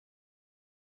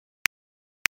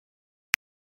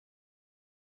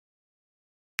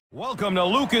Welcome to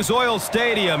Lucas Oil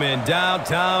Stadium in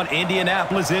downtown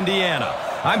Indianapolis, Indiana.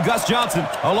 I'm Gus Johnson,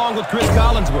 along with Chris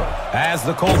Collinsworth, as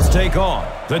the Colts take on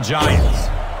the Giants.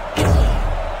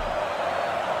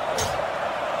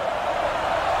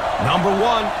 Number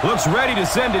one looks ready to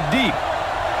send it deep.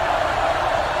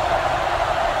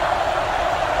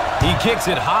 He kicks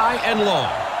it high and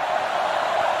long.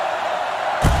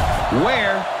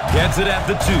 Ware gets it at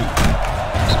the 2.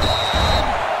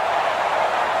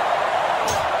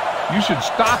 You should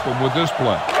stop them with this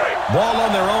play. Ball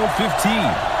on their own 15.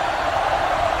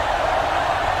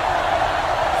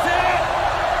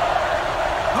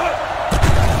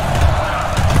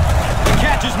 The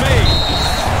catch is made.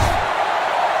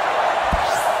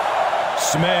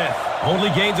 Smith only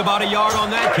gains about a yard on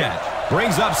that catch.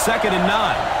 Brings up 2nd and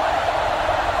 9.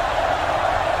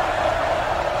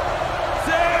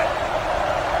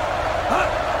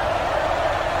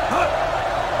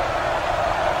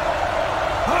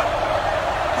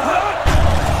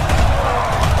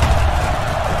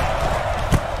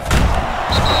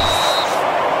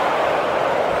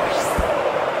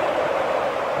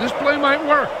 This play might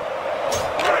work.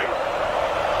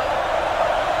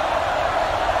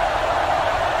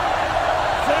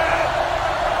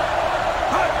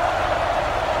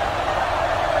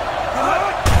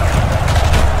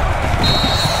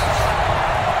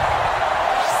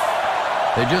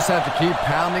 They just have to keep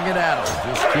pounding it at them.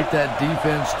 Just keep that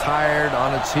defense tired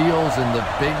on its heels, and the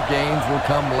big gains will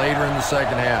come later in the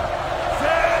second half.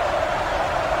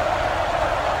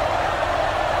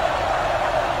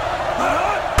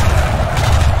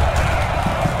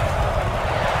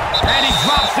 And he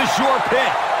drops the short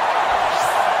pick.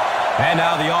 And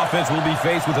now the offense will be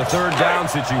faced with a 3rd down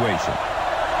situation.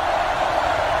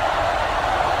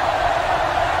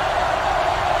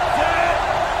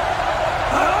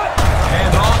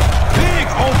 Hand off. Big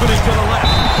opening to the left.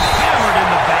 Hammered in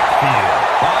the backfield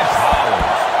by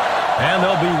Powers. And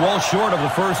they'll be well short of the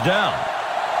 1st down.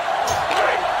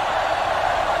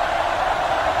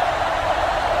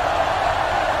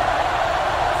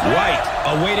 White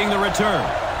awaiting the return.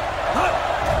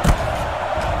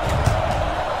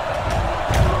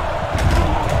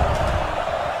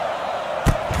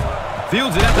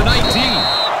 Fields it at the 19.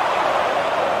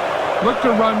 Look to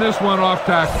run this one off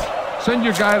tackle. Send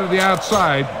your guy to the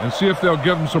outside and see if they'll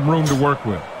give him some room to work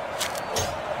with.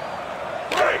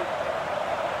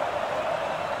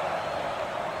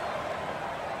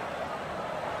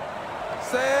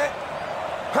 Set.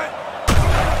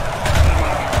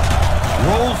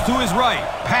 Rolls to his right.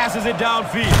 Passes it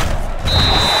downfield.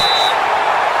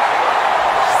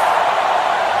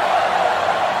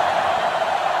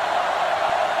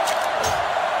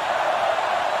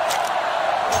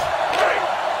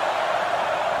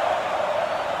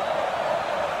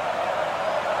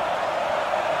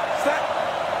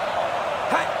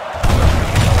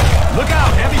 Look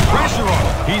out, heavy pressure on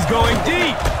him. He's going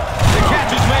deep. The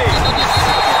catch is made.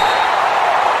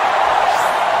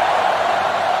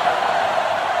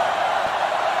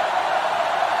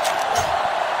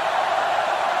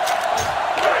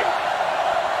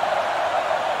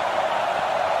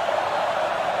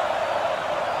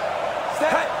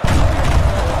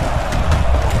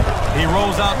 He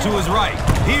rolls out to his right.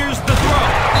 Here's the throw.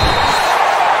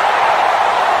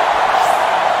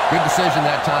 Good decision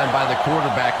that time by the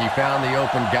quarterback. He found the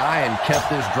open guy and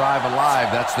kept this drive alive.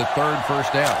 That's the 3rd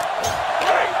first down.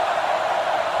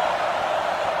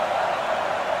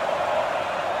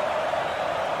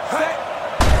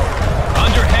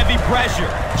 Under heavy pressure.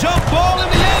 Jump ball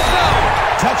in the end zone.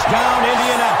 Touchdown,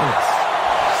 Indianapolis.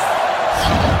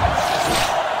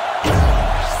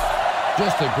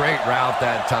 Just a great route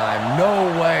that time.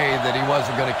 No way that he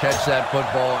wasn't going to catch that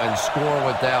football and score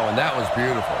with that one. That was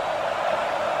beautiful.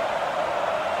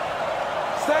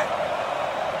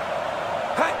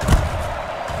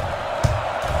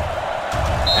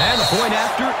 And the point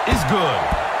after is good.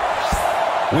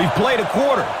 We've played a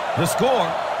quarter. The score,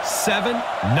 7-0.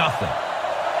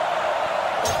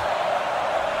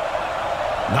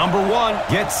 Number one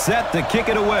gets set to kick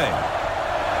it away.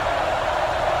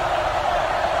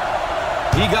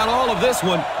 He got all of this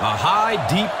one, a high,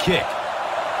 deep kick.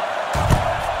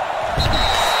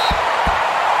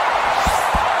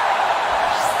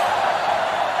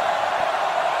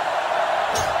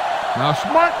 Now, a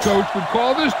smart coach would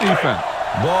call this defense.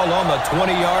 Ball on the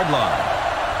 20-yard line.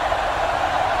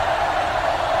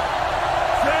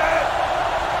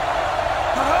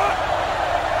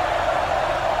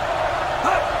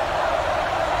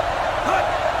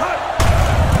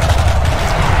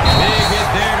 Big hit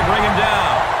there to bring him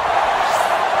down.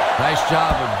 Nice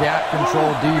job of gap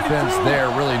control defense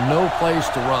there. Really no place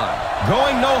to run.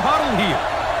 Going no huddle here.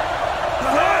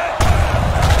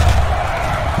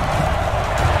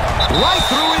 Right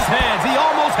through his hands. He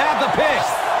almost had the pick.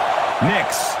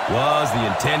 Nix was the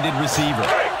intended receiver.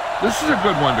 This is a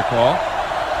good one to call.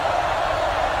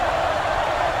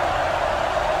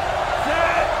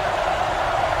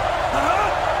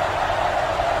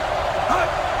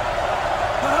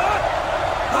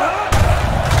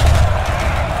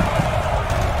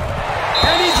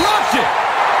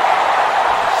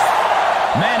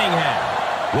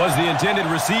 Was the intended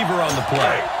receiver on the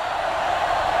play.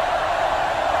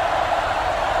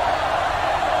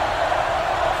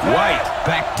 White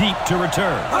back deep to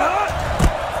return.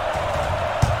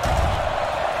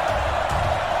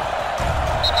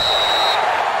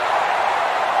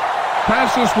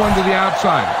 Pass this one to the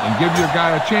outside and give your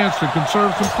guy a chance to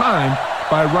conserve some time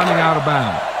by running out of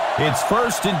bounds. It's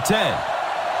 1st and 10.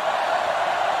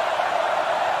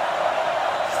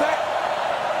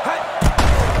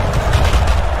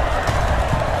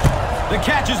 The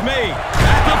catch is made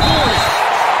at the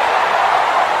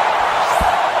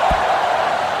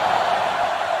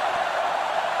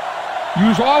 40.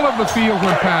 Use all of the field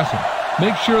when passing.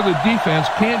 Make sure the defense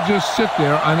can't just sit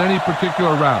there on any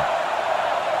particular route.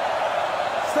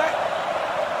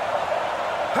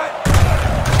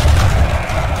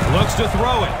 Looks to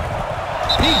throw it.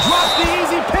 He drops the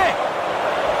easy pick.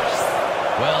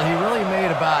 Well, he really made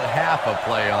about half a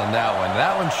play on that one.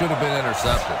 That one should have been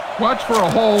intercepted. Watch for a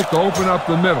hole to open up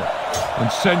the middle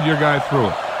and send your guy through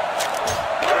it.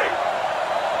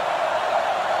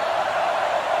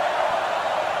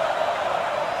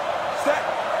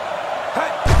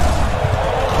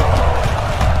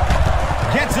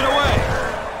 Gets it away.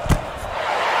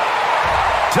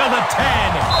 To the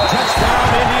 10. Touchdown,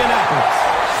 Indianapolis.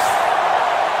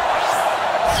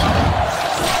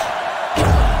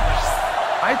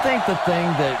 I think the thing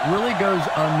that really goes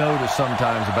unnoticed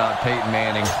sometimes about Peyton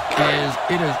Manning is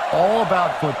it is all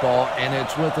about football, and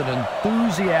it's with an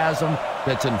enthusiasm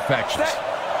that's infectious.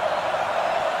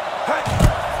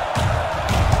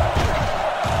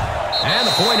 And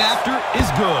the point after is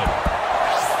good.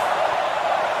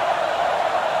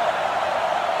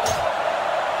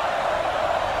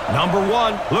 Number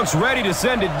 1 looks ready to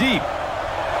send it deep.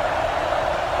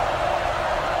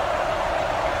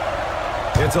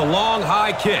 It's a long,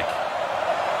 high kick.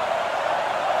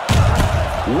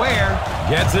 Ware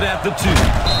gets it at the 2.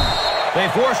 They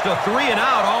forced a 3 and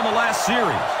out on the last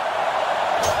series.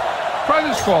 Try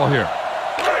this call here.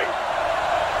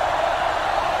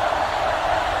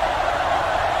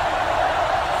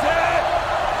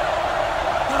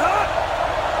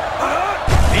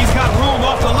 He's got room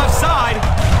off the left side.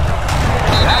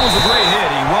 That was a great hit.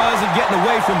 He wasn't getting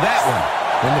away from that one.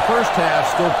 In the first half,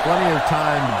 still plenty of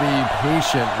time to be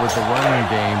patient with the running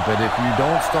game, but if you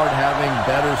don't start having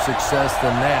better success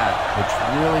than that, it's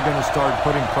really going to start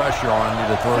putting pressure on you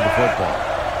to throw the football.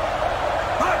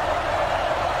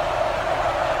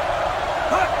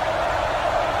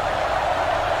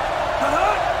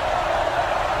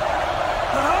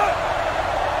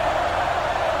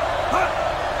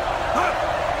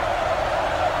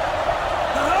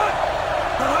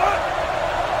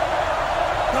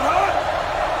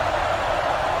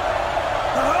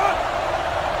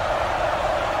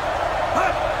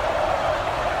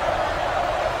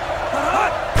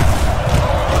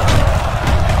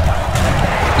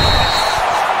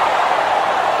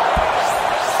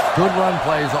 Good run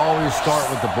plays always start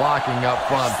with the blocking up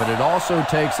front, but it also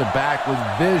takes a back with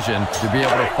vision to be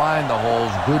able to find the holes.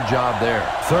 Good job there.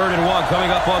 3rd and 1 coming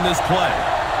up on this play.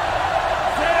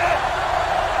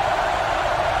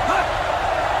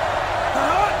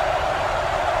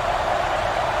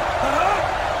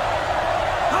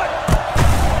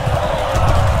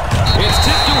 It's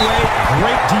tipped away.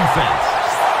 Great defense.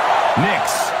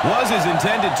 Nix was his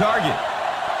intended target.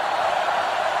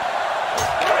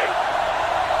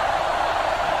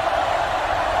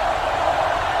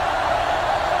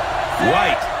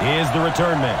 White is the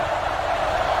return man.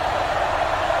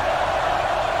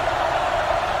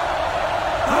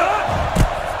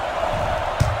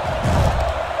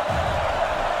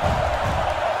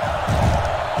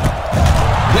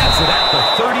 Gets it at the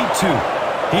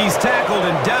 32. He's tackled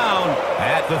and down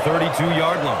at the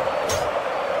 32-yard line.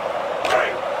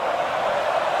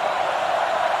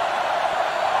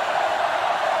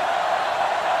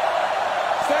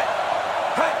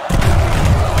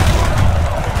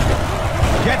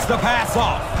 Gets the pass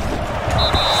off.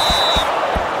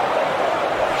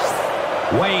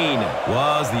 Wayne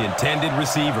was the intended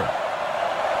receiver.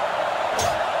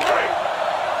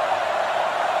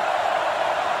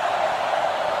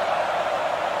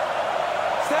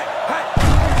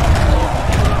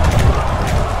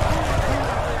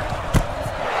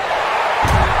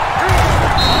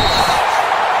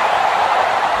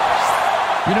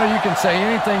 You know, you can say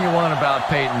anything you want about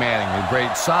Peyton Manning. The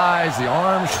great size, the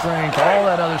arm strength, all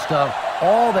that other stuff.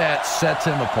 All that sets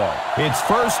him apart. It's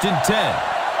 1st and 10.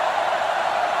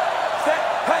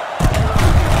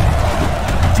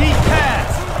 Deep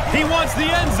pass. He wants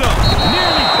the end zone.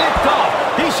 Nearly picked off.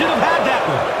 He should have had that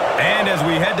one. And as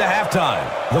we head to halftime,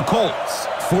 the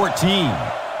Colts 14.